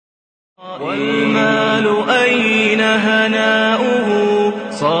والمال أين هناؤه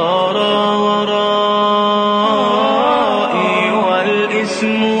صار ورائي،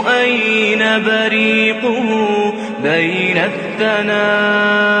 والاسم أين بريقه بين الثناء.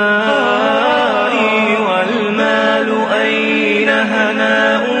 والمال أين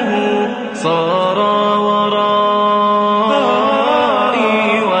هناؤه صار ورائي،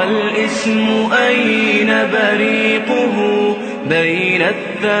 والاسم أين بريقه بين الثناء.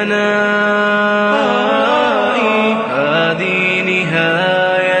 هذه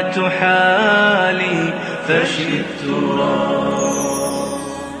نهاية حالي فشئت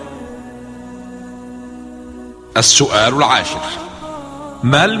السؤال العاشر: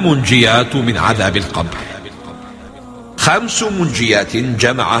 ما المنجيات من عذاب القبر؟ 5 منجيات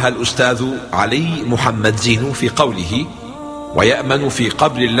جمعها الأستاذ علي محمد زينو في قوله: ويأمن في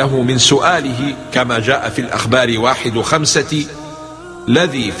قبر له من سؤاله، كما جاء في الأخبار 1:5: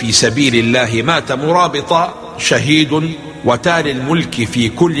 الذي في سبيل الله مات مرابطا، شهيد وتالي الملك في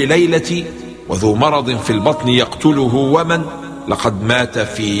كل ليلة، وذو مرض في البطن يقتله، ومن لقد مات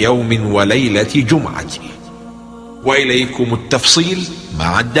في يوم وليلة جمعة. وإليكم التفصيل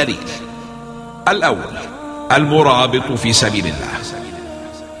مع الدليل. الأول: المرابط في سبيل الله.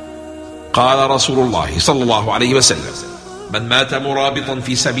 قال رسول الله صلى الله عليه وسلم: من مات مرابطا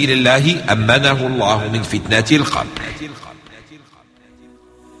في سبيل الله أمنه الله من فتنة القبر.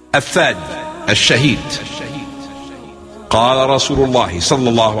 الثاني: الشهيد. قال رسول الله صلى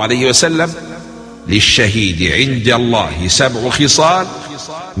الله عليه وسلم: للشهيد عند الله 7 خصال،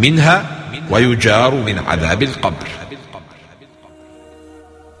 منها ويجار من عذاب القبر.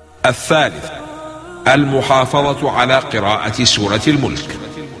 الثالث: المحافظة على قراءة سورة الملك.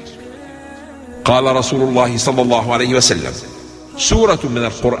 قال رسول الله صلى الله عليه وسلم: سورة من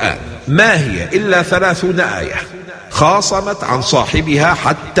القرآن ما هي إلا 30 آية خاصمت عن صاحبها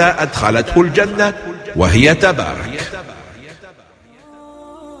حتى أدخلته الجنة، وهي تبارك.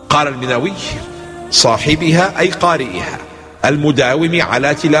 قال المناوي: صاحبها أي قارئها المداوم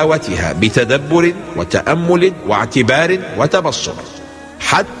على تلاوتها بتدبر وتأمل واعتبار وتبصر،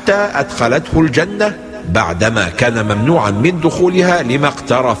 حتى أدخلته الجنة بعدما كان ممنوعا من دخولها لما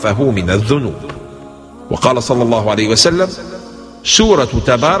اقترفه من الذنوب. وقال صلى الله عليه وسلم: سورة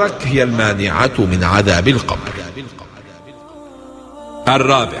تبارك هي المانعة من عذاب القبر.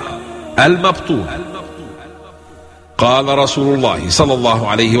 الرابع: المبطون. قال رسول الله صلى الله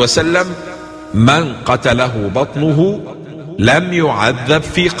عليه وسلم: من قتله بطنه لم يعذب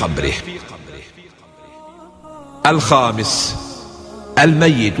في قبره. الخامس: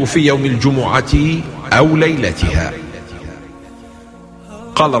 الميت في يوم الجمعة أو ليلتها.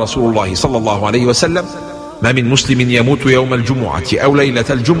 قال رسول الله صلى الله عليه وسلم: ما من مسلم يموت يوم الجمعة أو ليلة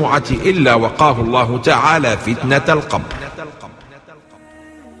الجمعة إلا وقاه الله تعالى فتنة القبر.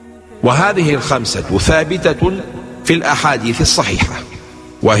 وهذه ال5 ثابتة في الأحاديث الصحيحة،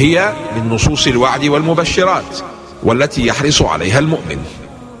 وهي من نصوص الوعد والمبشرات، والتي يحرص عليها المؤمن.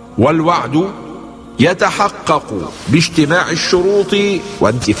 والوعد يتحقق باجتماع الشروط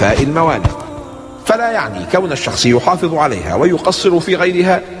وانتفاء الموانع، فلا يعني كون الشخص يحافظ عليها ويقصر في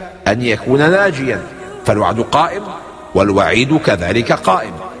غيرها أن يكون ناجيا، فالوعد قائم والوعيد كذلك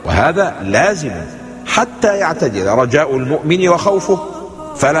قائم، وهذا لازم حتى يعتدل رجاء المؤمن وخوفه،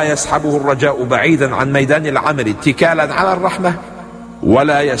 فلا يسحبه الرجاء بعيدا عن ميدان العمل اتكالا على الرحمة،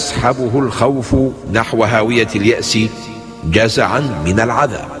 ولا يسحبه الخوف نحو هاوية اليأس جزعا من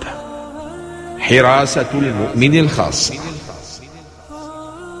العذاب. حراسة المؤمن الخاصة.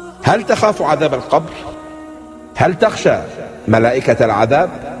 هل تخاف عذاب القبر؟ هل تخشى ملائكة العذاب؟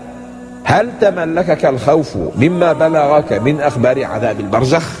 هل تملكك الخوف مما بلغك من أخبار عذاب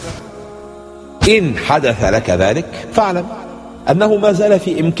البرزخ؟ إن حدث لك ذلك فاعلم أنه ما زال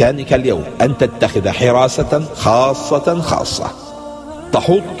في إمكانك اليوم أن تتخذ حراسة خاصة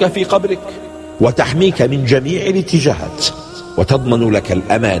تحوطك في قبرك وتحميك من جميع الاتجاهات، وتضمن لك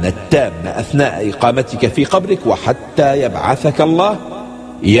الأمان التام أثناء إقامتك في قبرك وحتى يبعثك الله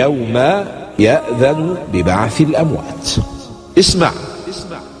يوم يأذن ببعث الأموات.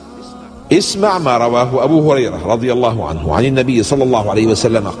 اسمع ما رواه أبو هريرة رضي الله عنه عن النبي صلى الله عليه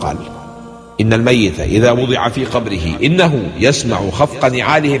وسلم قال: إن الميت إذا وضع في قبره إنه يسمع خفق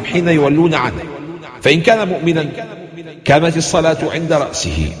نعالهم حين يولون عنه، فإن كان مؤمنا كانت الصلاة عند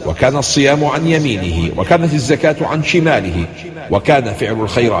رأسه، وكان الصيام عن يمينه، وكانت الزكاة عن شماله، وكان فعل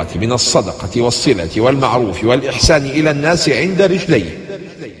الخيرات من الصدقة والصلة والمعروف والإحسان إلى الناس عند رجليه،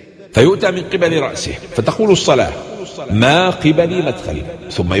 فيؤتى من قبل رأسه فتقول الصلاة: ما قبل مدخل،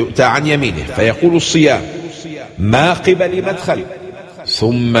 ثم يؤتى عن يمينه فيقول الصيام: ما قبل مدخل،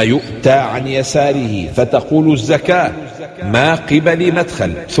 ثم يؤتى عن يساره فتقول الزكاة ما قبل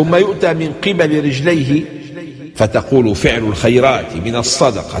مدخل، ثم يؤتى من قبل رجليه فتقول فعل الخيرات من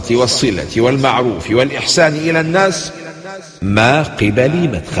الصدقة والصلة والمعروف والإحسان إلى الناس ما قبل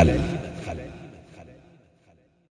مدخل.